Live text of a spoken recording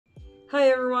Hi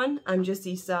everyone, I'm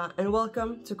Jessisa and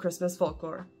welcome to Christmas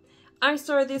Folklore. I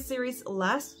started this series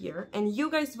last year and you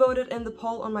guys voted in the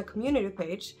poll on my community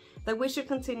page that we should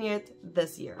continue it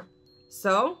this year.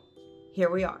 So, here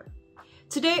we are.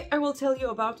 Today I will tell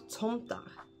you about Tomtar,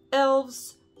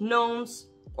 elves, gnomes,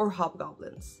 or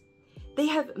hobgoblins. They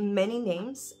have many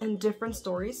names and different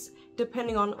stories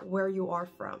depending on where you are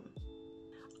from.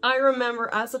 I remember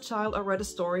as a child I read a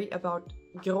story about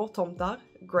grå tomtar,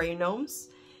 grey gnomes,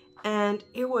 and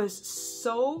it was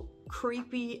so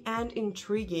creepy and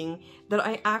intriguing that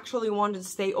I actually wanted to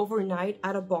stay overnight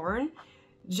at a barn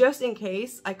just in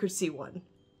case I could see one.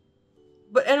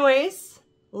 But anyways,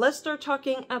 let's start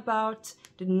talking about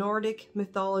the Nordic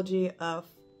mythology of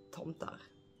Tomtar.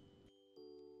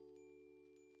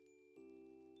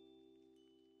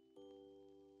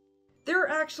 There are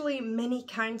actually many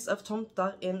kinds of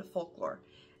Tomtar in folklore.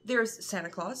 There's Santa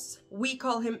Claus, we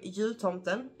call him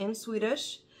jultomten in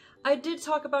Swedish. I did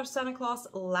talk about Santa Claus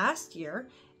last year,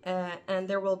 and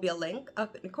there will be a link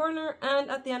up in the corner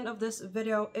and at the end of this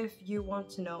video if you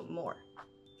want to know more.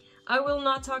 I will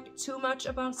not talk too much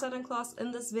about Santa Claus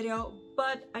in this video,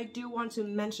 but I do want to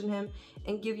mention him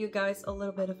and give you guys a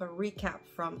little bit of a recap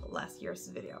from last year's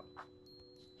video.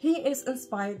 He is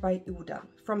inspired by Odin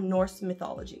from Norse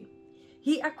mythology.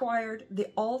 He acquired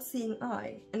the all-seeing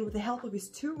eye, and with the help of his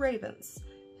two ravens,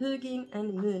 Hugin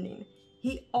and Munin,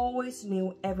 he always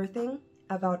knew everything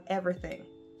about everything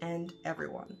and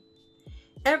everyone.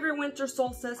 Every winter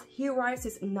solstice, he rides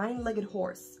his nine-legged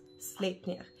horse,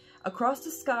 Sleipnir, across the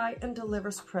sky and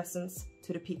delivers presents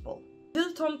to the people.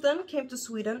 Jultomten came to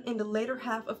Sweden in the later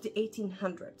half of the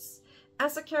 1800s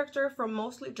as a character from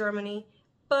mostly Germany,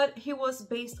 but he was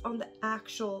based on the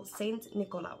actual Saint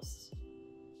Nicolaus.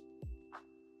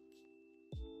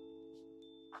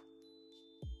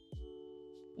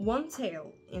 One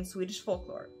tale in Swedish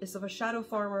folklore is of a shadow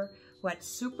farmer who had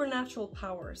supernatural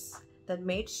powers that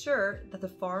made sure that the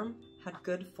farm had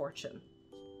good fortune.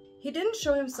 He didn't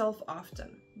show himself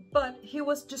often, but he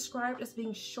was described as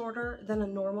being shorter than a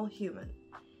normal human,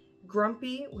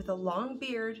 grumpy with a long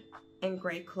beard and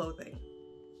grey clothing.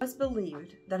 It was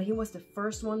believed that he was the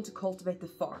first one to cultivate the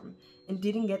farm and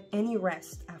didn't get any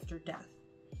rest after death.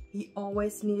 He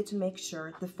always needed to make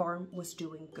sure the farm was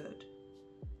doing good.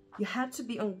 You had to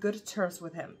be on good terms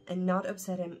with him and not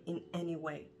upset him in any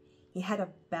way. He had a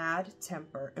bad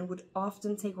temper and would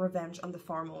often take revenge on the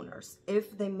farm owners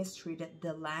if they mistreated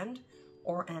the land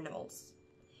or animals.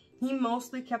 He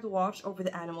mostly kept watch over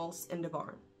the animals in the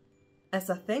barn. As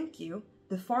a thank you,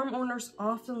 the farm owners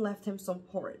often left him some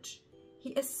porridge.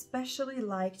 He especially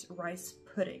liked rice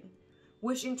pudding,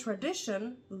 which in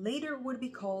tradition later would be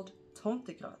called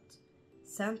tomtegröt,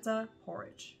 Santa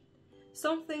porridge.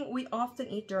 Something we often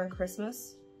eat during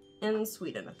Christmas, in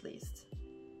Sweden at least.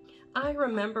 I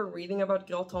remember reading about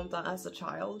gråtomtar as a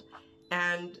child,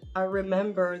 and I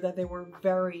remember that they were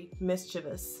very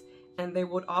mischievous and they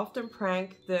would often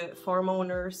prank the farm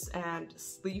owners and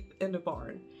sleep in the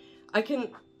barn. I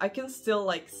can still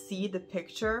like see the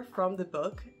picture from the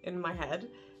book in my head.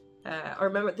 I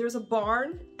remember there's a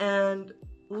barn and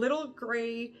little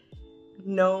grey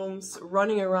gnomes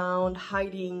running around,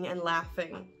 hiding and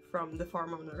laughing from the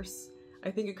farm owners.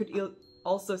 I think you could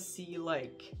also see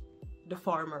like the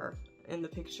farmer in the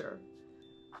picture.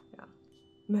 Yeah,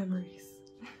 memories.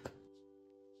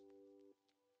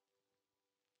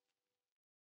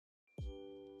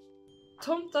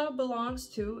 Tomta belongs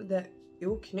to the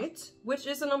oknytt, which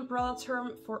is an umbrella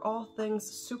term for all things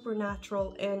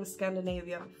supernatural in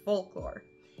Scandinavian folklore.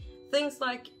 Things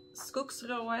like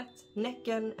skogsrået,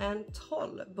 näcken, and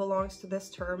troll belongs to this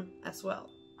term as well.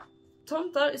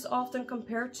 Tomtar is often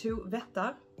compared to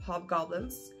vättar,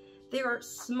 hobgoblins. They are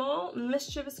small,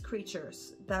 mischievous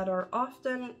creatures that are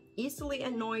often easily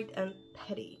annoyed and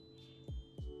petty.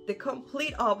 The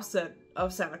complete opposite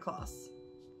of Santa Claus.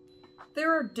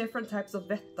 There are different types of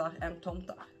vättar and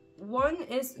tomtar. One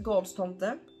is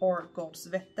gårdstomte or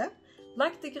gårdsvätte.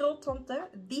 Like the gråtomte,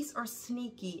 these are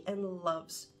sneaky and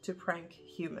loves to prank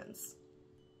humans.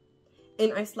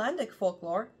 In Icelandic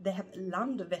folklore, they have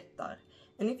landvättar.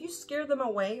 And if you scare them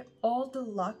away, all the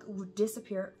luck would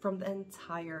disappear from the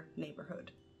entire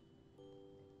neighborhood.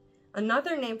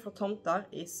 Another name for tomtar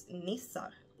is nissar,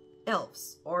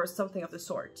 elves, or something of the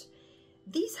sort.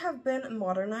 These have been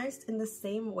modernized in the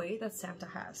same way that Santa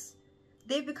has.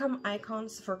 They've become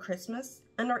icons for Christmas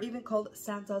and are even called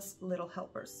Santa's little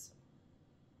helpers.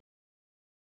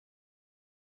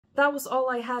 That was all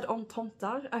I had on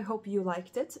Tomtar. I hope you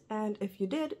liked it, and if you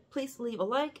did, please leave a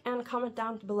like and comment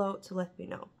down below to let me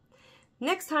know.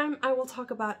 Next time I will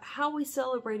talk about how we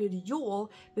celebrated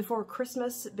Yule before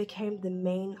Christmas became the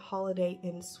main holiday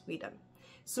in Sweden.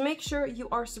 So make sure you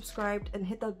are subscribed and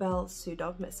hit that bell so you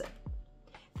don't miss it.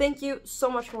 Thank you so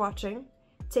much for watching.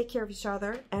 Take care of each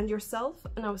other and yourself,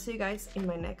 and I will see you guys in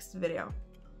my next video.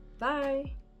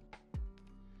 Bye!